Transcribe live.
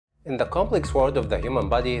In the complex world of the human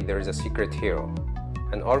body, there is a secret hero,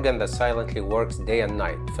 an organ that silently works day and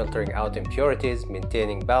night, filtering out impurities,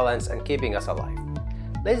 maintaining balance, and keeping us alive.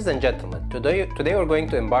 Ladies and gentlemen, today we're going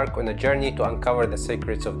to embark on a journey to uncover the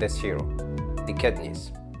secrets of this hero, the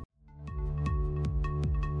kidneys.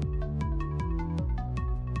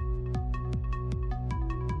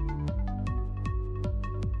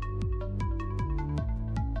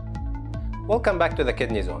 Welcome back to the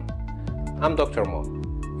Kidney Zone. I'm Dr. Mo.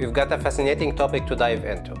 We've got a fascinating topic to dive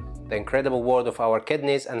into, the incredible world of our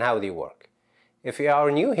kidneys and how they work. If you are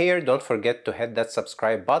new here, don't forget to hit that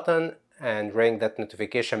subscribe button and ring that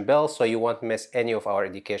notification bell so you won't miss any of our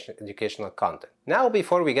educational content. Now,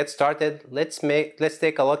 before we get started, let's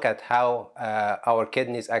take a look at how our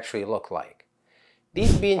kidneys actually look like.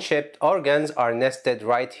 These bean-shaped organs are nested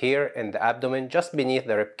right here in the abdomen, just beneath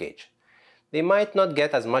the rib cage. They might not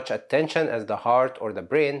get as much attention as the heart or the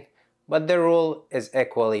brain, but their role is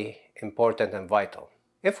equally important and vital.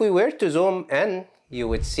 If we were to zoom in, you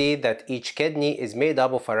would see that each kidney is made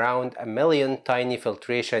up of around 1 million tiny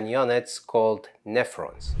filtration units called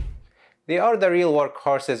nephrons. They are the real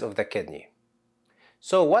workhorses of the kidney.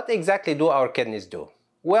 So what exactly do our kidneys do?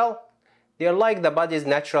 Well, they are like the body's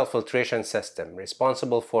natural filtration system,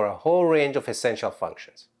 responsible for a whole range of essential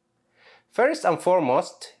functions. First and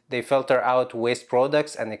foremost, they filter out waste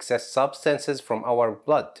products and excess substances from our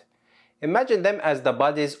blood. Imagine them as the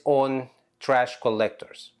body's own trash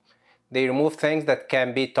collectors. They remove things that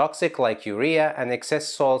can be toxic like urea and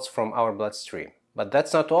excess salts from our bloodstream. But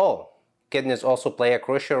that's not all. Kidneys also play a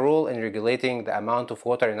crucial role in regulating the amount of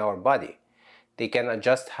water in our body. They can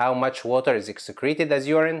adjust how much water is excreted as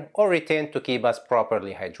urine or retained to keep us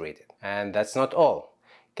properly hydrated. And that's not all.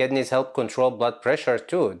 Kidneys help control blood pressure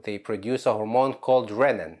too. They produce a hormone called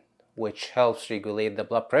renin, which helps regulate the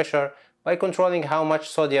blood pressure by controlling how much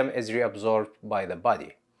sodium is reabsorbed by the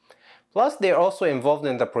body. Plus, they are also involved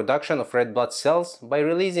in the production of red blood cells by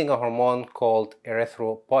releasing a hormone called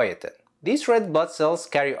erythropoietin. These red blood cells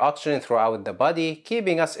carry oxygen throughout the body,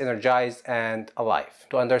 keeping us energized and alive.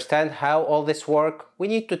 To understand how all this works, we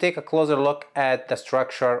need to take a closer look at the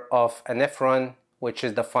structure of a nephron, which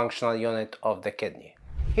is the functional unit of the kidney.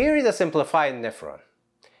 Here is a simplified nephron.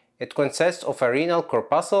 It consists of a renal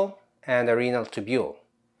corpuscle and a renal tubule.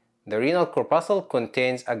 The renal corpuscle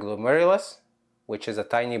contains a glomerulus, which is a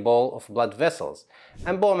tiny ball of blood vessels,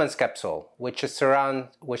 and Bowman's capsule, which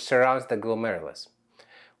surrounds the glomerulus.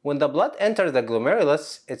 When the blood enters the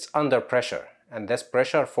glomerulus, it's under pressure, and this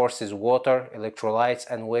pressure forces water, electrolytes,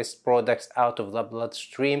 and waste products out of the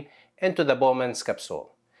bloodstream into the Bowman's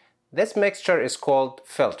capsule. This mixture is called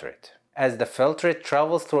filtrate. As the filtrate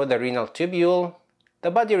travels through the renal tubule,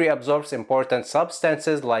 the body reabsorbs important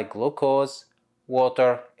substances like glucose,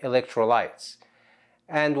 water, electrolytes,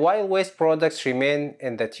 and while waste products remain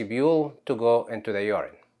in the tubule to go into the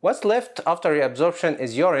urine. What's left after reabsorption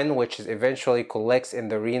is urine, which eventually collects in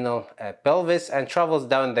the renal pelvis and travels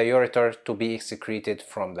down the ureter to be excreted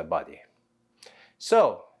from the body.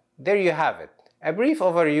 So, there you have it, a brief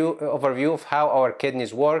overview of how our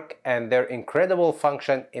kidneys work and their incredible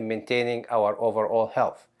function in maintaining our overall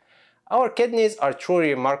health. Our kidneys are truly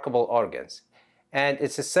remarkable organs, and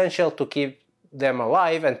it's essential to keep them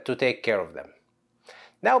alive and to take care of them.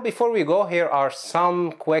 Now, before we go, here are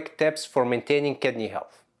some quick tips for maintaining kidney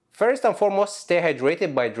health. First and foremost, stay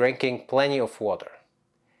hydrated by drinking plenty of water.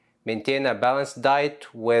 Maintain a balanced diet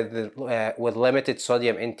with limited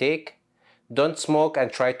sodium intake. Don't smoke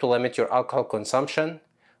and try to limit your alcohol consumption.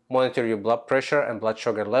 Monitor your blood pressure and blood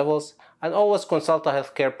sugar levels, and always consult a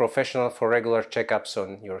healthcare professional for regular checkups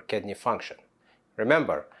on your kidney function.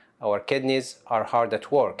 Remember, our kidneys are hard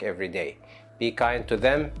at work every day. Be kind to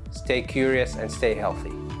them, stay curious, and stay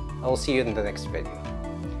healthy. I will see you in the next video.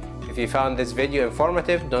 If you found this video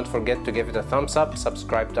informative, don't forget to give it a thumbs up,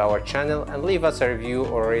 subscribe to our channel, and leave us a review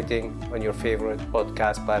or rating on your favorite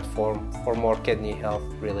podcast platform for more kidney health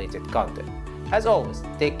related content. As always,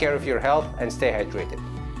 take care of your health and stay hydrated.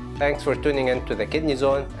 Thanks for tuning in to the Kidney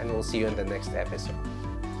Zone, and we'll see you in the next episode.